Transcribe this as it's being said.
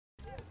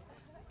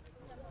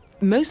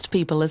Most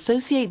people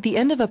associate the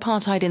end of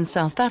apartheid in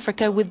South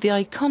Africa with the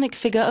iconic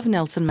figure of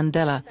Nelson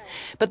Mandela.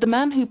 But the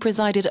man who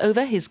presided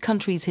over his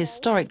country's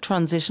historic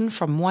transition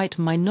from white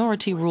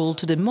minority rule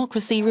to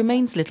democracy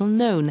remains little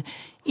known,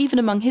 even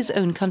among his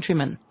own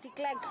countrymen.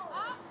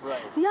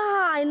 Yeah,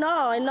 I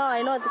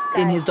know this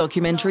guy. In his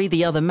documentary,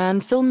 The Other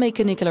Man,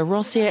 filmmaker Nicola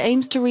Rossier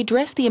aims to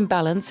redress the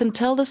imbalance and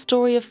tell the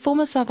story of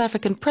former South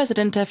African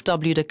President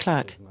F.W. de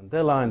Klerk.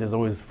 Mandela, and there's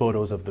always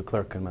photos of de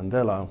Klerk and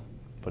Mandela.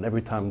 But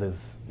every time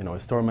there's, a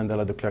story of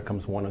Mandela, de Klerk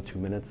comes 1 or 2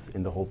 minutes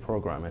in the whole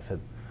program. I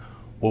said,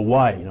 well,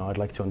 why? I'd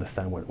like to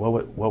understand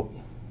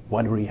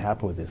what really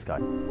happened with this guy.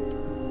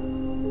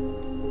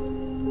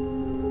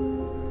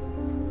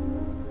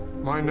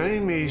 My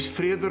name is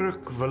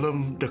Frederik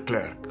Willem de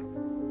Klerk.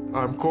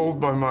 I'm called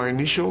by my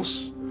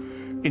initials,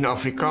 in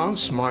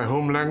Afrikaans, my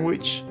home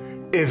language,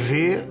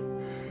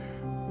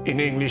 FW, in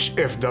English,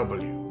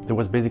 FW. There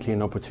was basically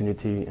an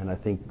opportunity, and I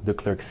think de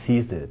Klerk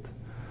seized it.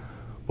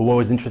 But what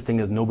was interesting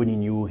is nobody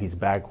knew his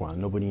background,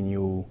 nobody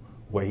knew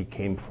where he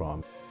came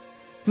from.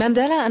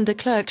 Mandela and de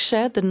Klerk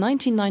shared the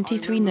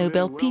 1993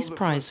 Nobel Peace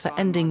Prize for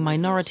ending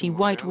minority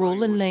white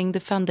rule and laying the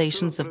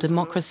foundations of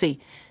democracy.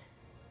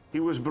 He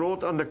was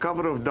brought under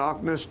cover of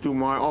darkness to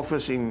my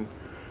office in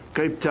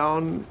Cape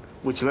Town,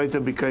 which later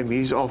became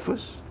his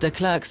office. De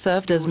Klerk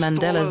served as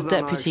Mandela's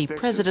deputy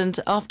president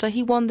after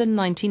he won the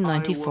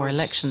 1994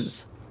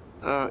 elections.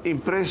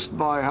 Impressed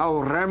by how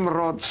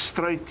ramrod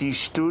straight he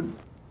stood.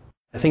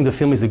 I think the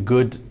film is a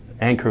good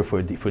anchor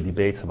for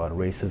debates about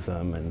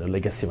racism and the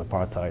legacy of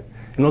apartheid,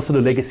 and also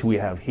the legacy we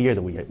have here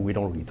that we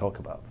don't really talk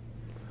about.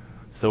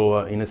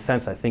 So in a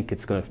sense, I think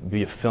it's going to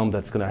be a film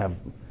that's going to have,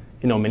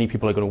 many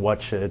people are going to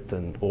watch it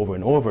and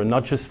over,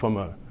 not just from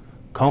a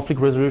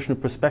conflict resolution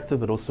perspective,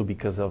 but also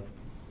because of,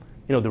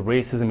 the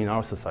racism in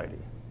our society.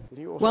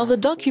 While the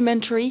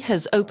documentary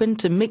has opened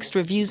to mixed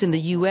reviews in the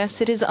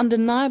US, it is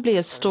undeniably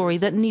a story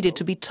that needed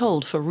to be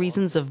told for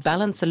reasons of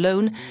balance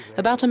alone,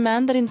 about a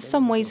man that in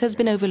some ways has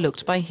been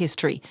overlooked by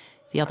history.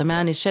 The Other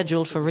Man is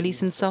scheduled for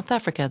release in South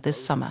Africa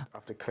this summer.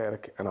 After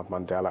Klerk and of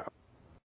Mandela.